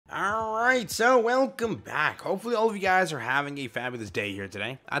Alright, so welcome back. Hopefully all of you guys are having a fabulous day here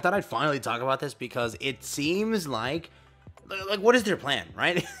today. I thought I'd finally talk about this because it seems like what is their plan,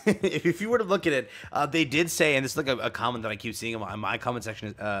 right? If you were to look at it, they did say, and this is like a comment that I keep seeing in my comment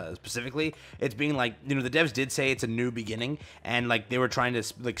section specifically, it's being like, you know, the devs did say it's a new beginning, and like they were trying to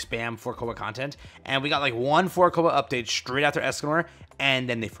like spam 4-Koa content, and we got like one 4-Koa update straight after Escanor, and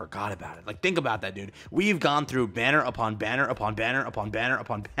then they forgot about it. Like, think about that, dude. We've gone through banner upon banner upon banner upon banner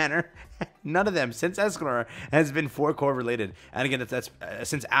upon banner. None of them since Escanor has been 4-Koa related, and again, that's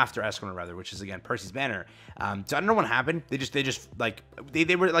since after Escanor rather, which is again Percy's banner. So I don't know what happened. They just like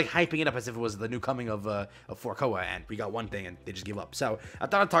they were like hyping it up as if it was the new coming of 4-Koa, and we got one thing and they just give up. So I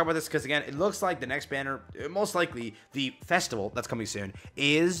thought I'd talk about this because again, it looks like the next banner, most likely the festival that's coming soon,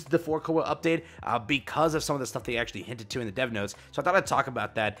 is the 4-Koa update because of some of the stuff they actually hinted to in the dev notes. So I thought I'd talk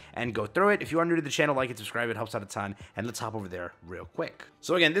about that and go through it. If you are new to the channel, like and subscribe. It helps out a ton. And let's hop over there real quick.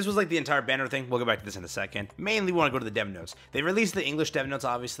 So again, this was like the entire banner thing. We'll go back to this in a second. Mainly, we want to go to the dev notes. They released the English dev notes,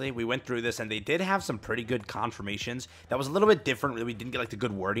 obviously. We went through this, and they did have some pretty good confirmations. That was a little bit different that we didn't get like the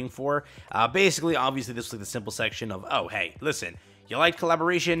good wording for. Basically, obviously, this was like the simple section of, oh, hey, listen. You like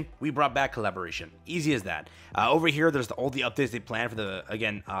collaboration? We brought back collaboration. Easy as that. Over here, there's all the updates they planned for the,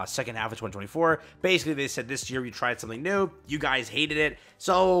 again, second half of 2024. Basically, they said this year we tried something new. You guys hated it.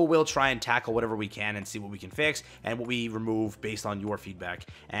 So we'll try and tackle whatever we can and see what we can fix and what we remove based on your feedback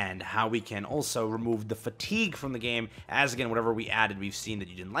and how we can also remove the fatigue from the game as, again, whatever we added, we've seen that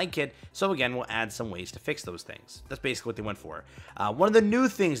you didn't like it. So, again, we'll add some ways to fix those things. That's basically what they went for. One of the new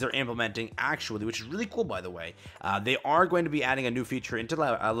things they're implementing, actually, which is really cool, by the way, they are going to be adding a new feature into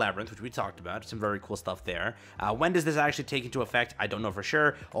Labyrinth, which we talked about. Some very cool stuff there. When does this actually take into effect? I don't know for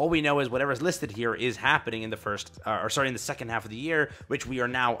sure. All we know is whatever's listed here is happening in the in the second half of the year, which we are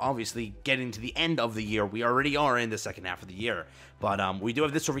now obviously getting to the end of the year. We already are in the second half of the year. But we do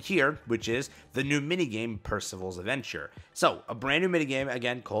have this over here, which is the new minigame, Percival's Adventure. So, a brand new minigame,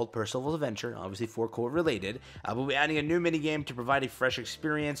 again, called Percival's Adventure, obviously 4-Koa related. We'll be adding a new minigame to provide a fresh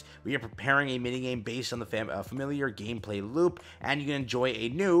experience. We are preparing a minigame based on the familiar gameplay loop, and you can enjoy a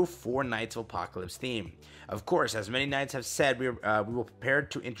new 4 Nights of Apocalypse theme. Of course, as many nights have said, we will prepare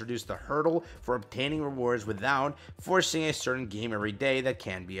to introduce the hurdle for obtaining rewards without forcing a certain game every day that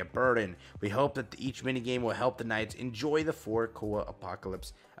can be a burden. We hope that each minigame will help the knights enjoy the 4-Koa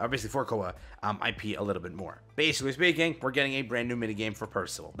Apocalypse, basically 4-Koa IP a little bit more. Basically speaking, we're getting a brand new minigame for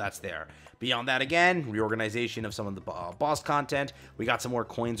Percival. That's there. Beyond that, again, reorganization of some of the boss content. We got some more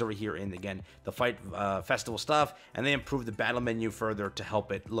coins over here in, again, the fight festival stuff, and they improved the battle menu further to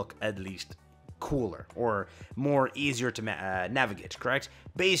help it look at least cooler or more easier to navigate, correct?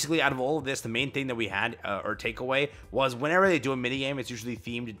 Basically, out of all of this, the main thing that we had or takeaway was whenever they do a minigame, it's usually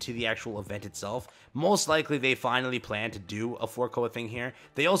themed to the actual event itself. Most likely, they finally plan to do a 4-Koa thing here.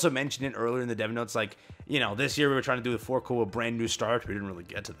 They also mentioned it earlier in the dev notes, like, you know, this year we were trying to do the 4-Koa brand new start. We didn't really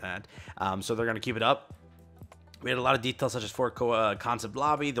get to that. So they're going to keep it up. We had a lot of details such as 4-Koa concept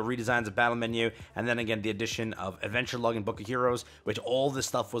lobby, the redesigns of battle menu, and then again the addition of Adventure Log and Book of Heroes, which all this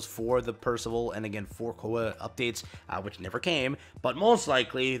stuff was for the Percival and again 4-Koa updates, which never came, but most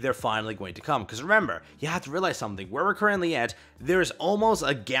likely they're finally going to come. Because remember, you have to realize something. Where we're currently at, there's almost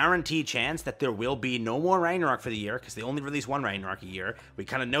a guaranteed chance that there will be no more Ragnarok for the year, because they only release one Ragnarok a year. We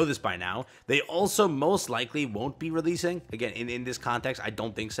kind of know this by now. They also most likely won't be releasing, again, in this context, I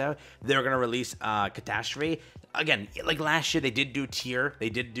don't think so. They're going to release Catastrophe. Again, like last year, they did do Tier. They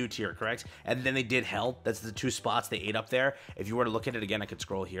did do Tier, correct? And then they did Hell. That's the 2 spots they ate up there. If you were to look at it again, I could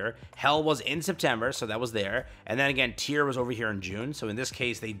scroll here. Hell was in September, so that was there. And then again, Tier was over here in June. So in this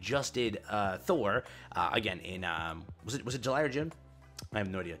case, they just did Thor again in was it July or June? I have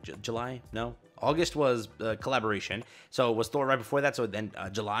no idea. July? No. August was collaboration, so it was Thor right before that, so then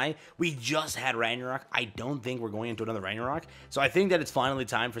July. We just had Ragnarok. I don't think we're going into another Ragnarok, so I think that it's finally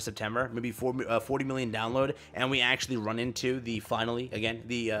time for September, maybe 40 million download, and we actually run into the, finally, again,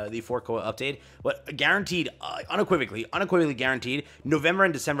 the 4-Koa update, but guaranteed, unequivocally guaranteed, November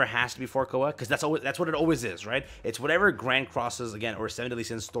and December has to be 4-Koa, because that's what it always is, right? It's whatever Grand Cross's, again, or 7 Deadly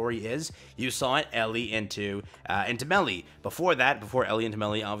Sins story is. You saw it, Ellie into Melly. Before that, before Ellie into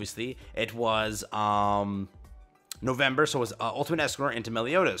Melly, obviously, it was November, so it was Ultimate Escanor into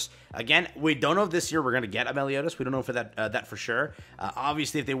Meliodas. Again, we don't know if this year we're going to get a Meliodas. We don't know for that for sure.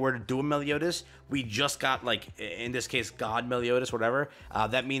 Obviously, if they were to do a Meliodas, we just got, like, in this case, God Meliodas, whatever.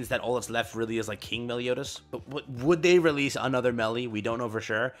 That means that all that's left really is, like, King Meliodas. But would they release another Meli? We don't know for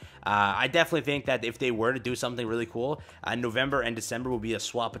sure. I definitely think that if they were to do something really cool, November and December will be a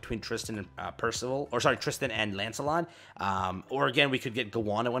swap between Tristan and Tristan and Lancelot. Or, again, we could get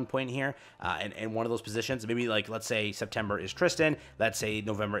Gawain at one point here in one of those positions. Maybe, like, let's say September is Tristan, let's say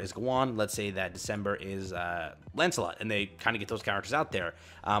November is Gwan, let's say that December is Lancelot, and they kind of get those characters out there.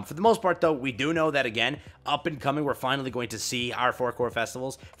 For the most part, though, we do know that, again, up and coming, we're finally going to see our 4-core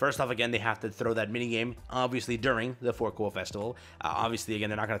festivals. First off, again, they have to throw that mini-game, obviously, during the 4-core festival. Obviously, again,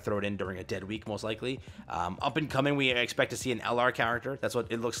 they're not going to throw it in during a dead week, most likely. Up and coming, we expect to see an LR character. That's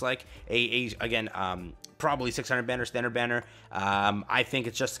what it looks like. Again, probably 600 banner, standard banner. I think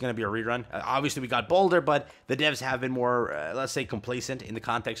it's just going to be a rerun. Obviously, we got Boulder, but the devs have been more, let's say, complacent in the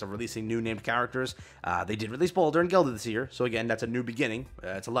context of releasing new named characters. They did release Boulder and Gilded this year, so again, that's a new beginning.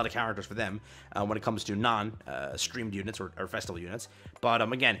 It's a lot of characters for them when it comes to non-streamed units or festival units. But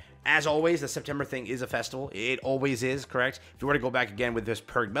again, as always, the September thing is a festival. It always is, correct? If you were to go back again with this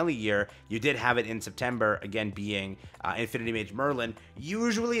Perg Melee year, you did have it in September, again, being Infinity Mage Merlin.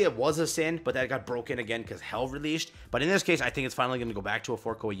 Usually it was a sin, but that got broken again because Hell released. But in this case, I think it's finally going to go back to a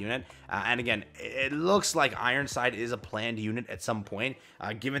 4-core unit. And again, it looks like Ironside is a planned unit at some point,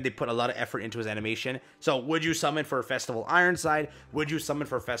 given they put a lot of effort into his animation. So would you summon for Festival Ironside? Would you summon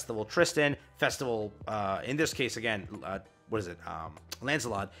for Festival Tristan? Festival, in this case, again, what is it?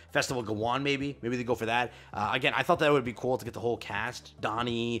 Lancelot. Festival Gawan, maybe. Maybe they go for that. Again, I thought that would be cool to get the whole cast.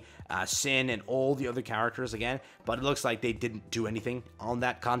 Donnie, Sin, and all the other characters again. But it looks like they didn't do anything on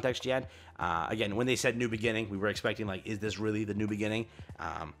that context yet. Again, when they said new beginning, we were expecting, like, is this really the new beginning?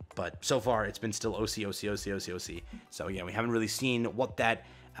 But so far, it's been still OC, OC, OC, OC, OC. So, yeah, we haven't really seen what that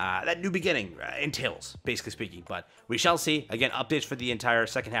new beginning entails, basically speaking. But we shall see. Again, updates for the entire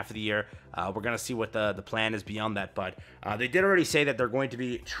second half of the year. We're going to see what the plan is beyond that. But they did already say that they're going to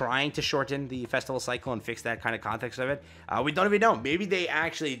be trying to shorten the festival cycle and fix that kind of context of it. We don't even know. Maybe they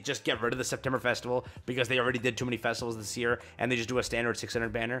actually just get rid of the September festival because they already did too many festivals this year, and they just do a standard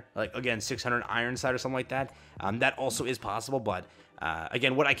 600 banner. Like, again, 600 Ironside or something like that. That also is possible, but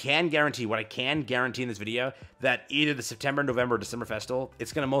again, what I can guarantee in this video, that either the September, November, or December festival,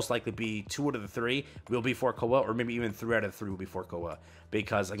 it's going to most likely be 2 out of the 3 will be 4-Koa, or maybe even 3 out of the 3 will be 4-Koa.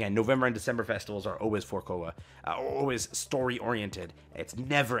 Because, again, November and December festivals are always 4-Koa, always story-oriented. It's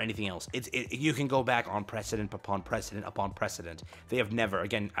never anything else. You can go back on precedent upon precedent upon precedent. They have never,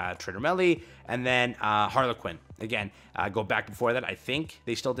 again, Trader Melly, and then Harlequin. Again, go back before that, I think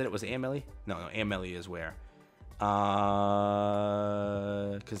they still did it. Was it Amelie? No, Amelie is where? Because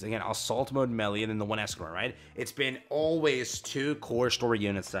again, Assault Mode Melee and then the one Escort, right? It's been always 2 core story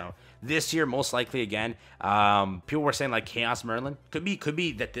units though. This year, most likely again, people were saying like Chaos Merlin. Could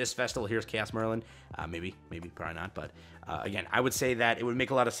be that this festival here's Chaos Merlin. Maybe, probably not. But again, I would say that it would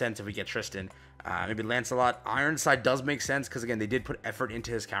make a lot of sense if we get Tristan. Maybe Lancelot. Ironside does make sense because again, they did put effort into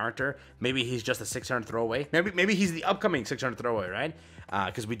his character. Maybe he's just a 600 throwaway. Maybe he's the upcoming 600 throwaway, right?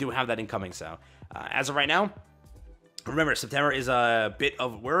 Because we do have that incoming. So as of right now, remember, September is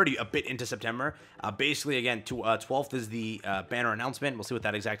we're already a bit into September. Basically, again, 12th is the banner announcement. We'll see what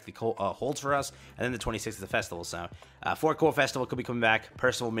that exactly holds for us. And then the 26th is the festival. So, 4-Core Festival could be coming back.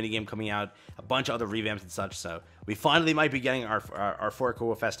 Percival minigame coming out. A bunch of other revamps and such. So, we finally might be getting our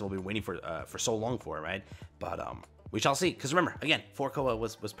 4-Core Festival we've been waiting for so long for, right? But, we shall see. Because remember, again, 4-Koa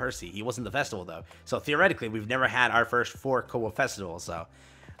was Percy. He wasn't the festival, though. So, theoretically, we've never had our first 4-Koa Festival. So,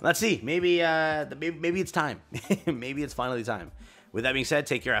 let's see. Maybe it's time. Maybe it's finally time. With that being said,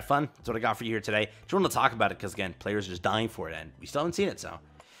 take care, have fun. That's what I got for you here today. Just wanted to talk about it because, again, players are just dying for it, and we still haven't seen it, so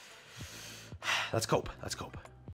let's cope.